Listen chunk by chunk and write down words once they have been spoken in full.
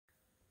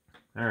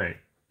Alright,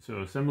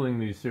 so assembling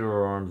these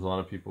cero arms, a lot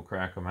of people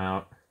crack them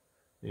out.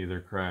 They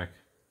either crack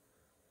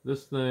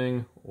this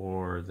thing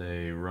or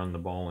they run the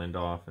ball end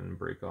off and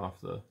break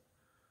off the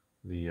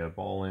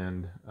ball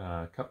end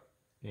cup.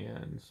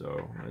 And so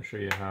I'm going to show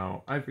you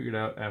how I figured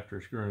out after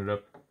screwing it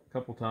up a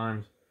couple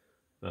times,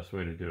 best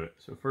way to do it.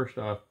 So first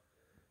off,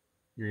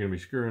 you're going to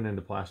be screwing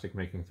into plastic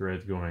making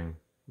threads going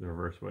the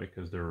reverse way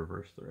because they're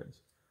reverse threads.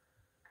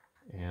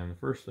 And the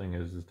first thing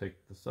is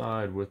take the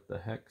side with the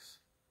hex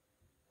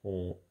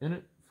hole in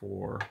it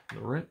for the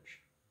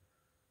wrench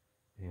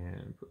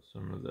and put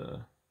some of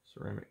the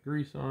ceramic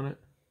grease on it.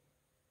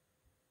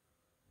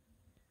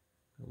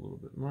 A little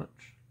bit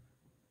much.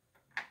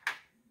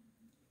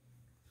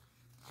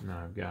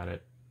 Now I've got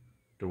it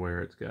to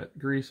where it's got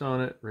grease on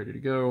it, ready to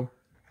go.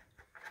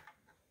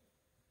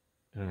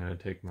 And I'm going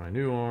to take my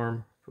new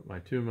arm, put my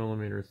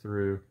 2mm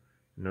through.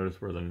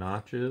 Notice where the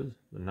notch is.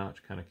 The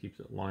notch kind of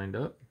keeps it lined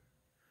up.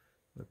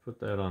 I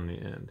put that on the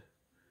end.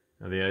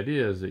 Now the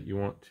idea is that you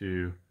want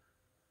to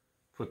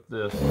put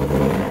this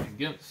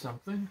against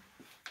something.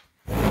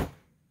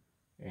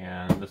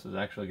 And this is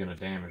actually going to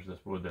damage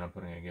this wood that I'm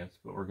putting against,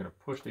 but we're going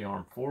to push the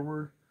arm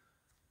forward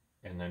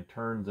and then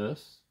turn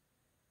this.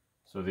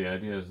 So the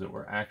idea is that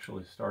we're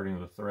actually starting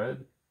the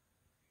thread,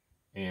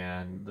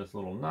 and this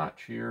little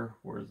notch here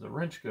where the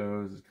wrench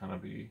goes is kind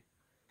of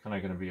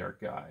going to be our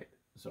guide.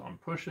 So I'm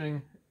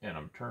pushing and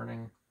I'm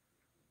turning,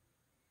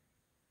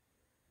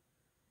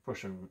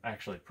 pushing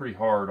actually pretty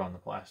hard on the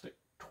plastic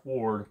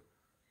toward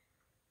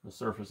the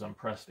surface I'm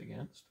pressed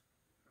against.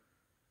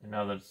 And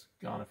now that it's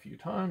gone a few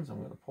times, I'm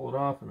going to pull it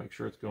off and make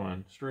sure it's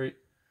going straight,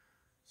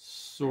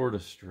 sort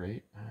of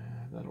straight.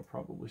 That'll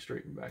probably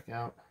straighten back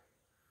out.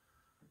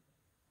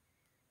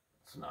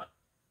 It's not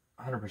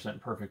 100%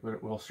 perfect, but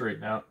it will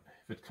straighten out.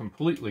 If it's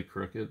completely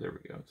crooked, there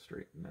we go, it's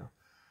straightened now.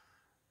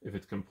 If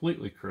it's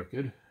completely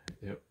crooked,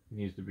 it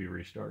needs to be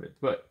restarted.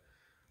 But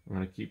I'm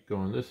going to keep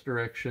going this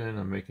direction.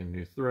 I'm making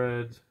new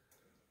threads.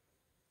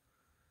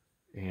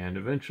 And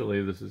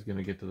eventually this is going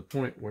to get to the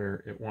point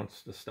where it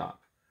wants to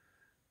stop.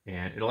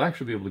 And it'll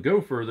actually be able to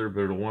go further,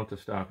 but it'll want to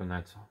stop, and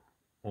that's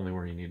only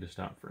where you need to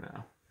stop for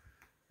now.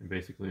 And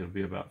basically it'll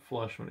be about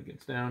flush when it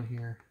gets down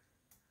here.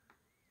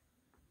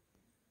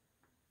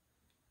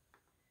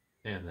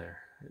 And there,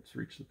 it's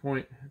reached the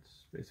point.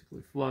 It's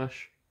basically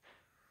flush.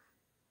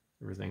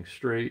 Everything's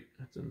straight.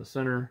 It's in the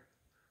center.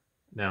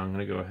 Now I'm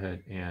going to go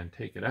ahead and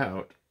take it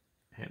out,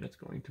 and it's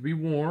going to be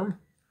warm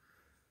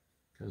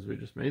because we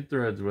just made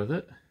threads with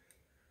it.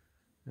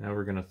 Now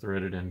we're going to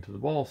thread it into the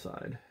ball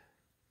side.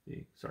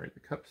 The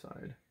cup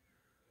side.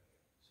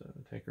 So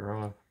take her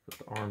off, put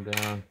the arm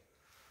down.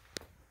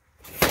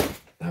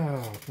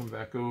 Come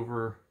back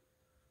over,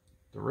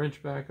 the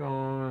wrench back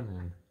on,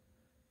 and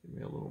give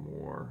me a little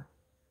more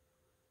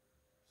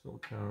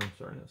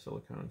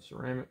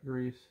ceramic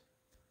grease.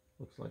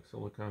 Looks like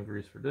silicone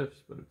grease for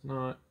diffs, but it's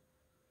not.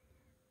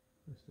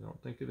 At least I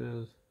don't think it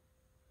is.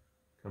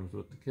 Comes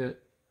with the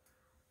kit.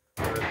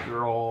 Threads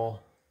are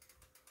all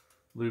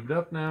lubed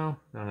up now.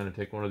 Now I'm going to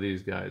take one of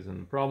these guys,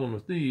 and the problem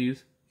with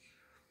these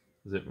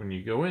is that when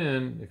you go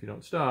in, if you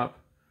don't stop,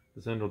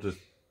 this end will just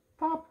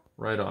pop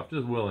right off,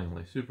 just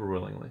willingly, super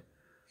willingly.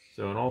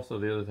 So, and also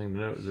the other thing to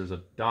note is there's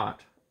a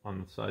dot on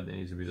the side that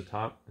needs to be the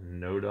top, and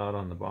no dot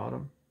on the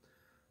bottom.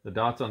 The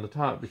dot's on the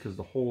top because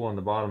the hole on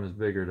the bottom is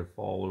bigger to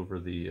fall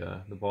over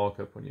the ball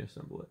cup when you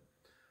assemble it.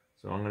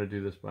 So I'm going to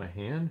do this by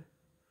hand,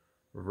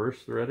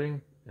 reverse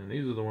threading, and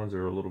these are the ones that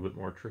are a little bit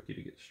more tricky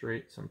to get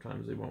straight.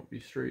 Sometimes they won't be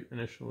straight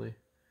initially.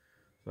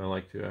 So I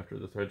like to, after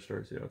the thread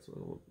starts, see how it's a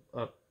little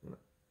up, I'm going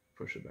to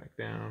push it back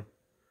down,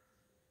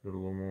 do it a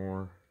little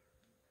more,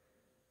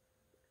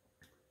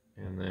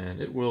 and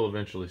then it will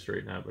eventually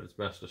straighten out, but it's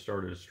best to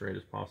start it as straight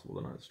as possible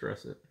to not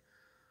stress it.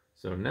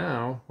 So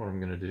now what I'm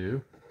going to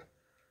do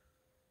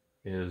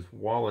is,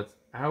 while it's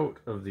out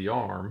of the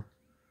arm,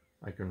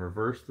 I can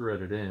reverse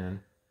thread it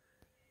in,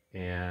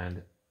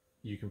 and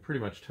you can pretty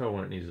much tell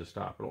when it needs to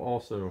stop. It'll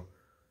also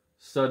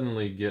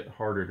suddenly get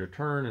harder to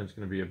turn, and it's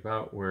going to be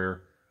about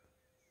where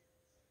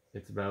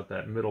it's about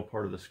that middle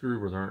part of the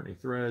screw where there aren't any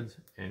threads,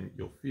 and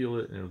you'll feel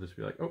it, and it'll just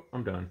be like, oh,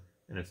 I'm done,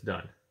 and it's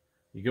done.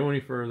 You go any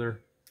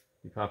further,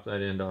 you pop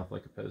that end off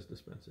like a Pez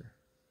dispenser.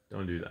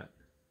 Don't do that.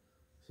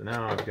 So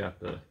now I've got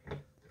the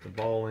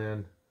ball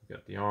end, I've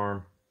got the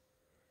arm,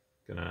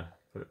 gonna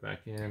put it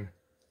back in,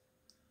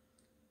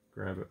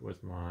 grab it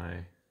with my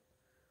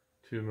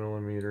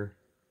 2mm,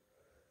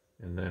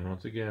 and then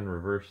once again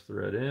reverse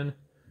thread in,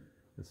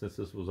 and since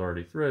this was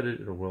already threaded,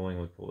 it'll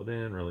willingly pull it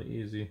in really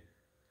easy.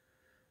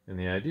 And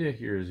the idea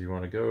here is you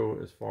want to go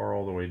as far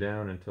all the way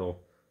down until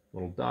the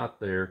little dot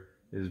there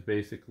is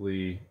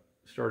basically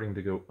starting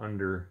to go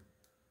under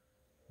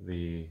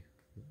the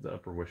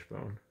upper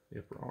wishbone, the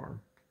upper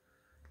arm.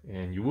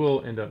 And you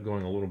will end up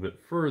going a little bit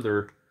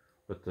further,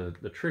 but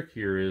the trick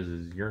here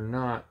is you're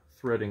not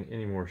threading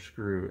any more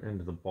screw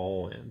into the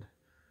ball end.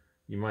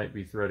 You might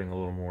be threading a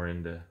little more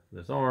into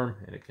this arm,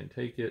 and it can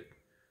take it,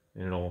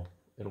 and it'll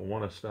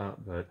want to stop,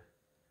 but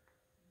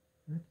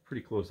it's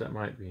pretty close. That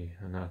might be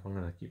enough. I'm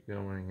going to keep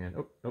going, and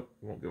oh, nope,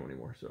 it won't go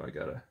anymore, so I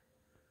gotta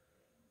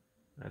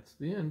that's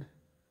the end.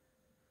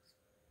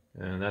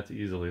 And that's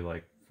easily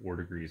like 4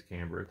 degrees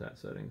camber at that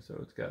setting, so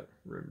it's got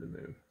room to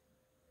move.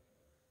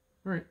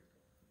 All right,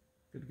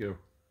 good to go.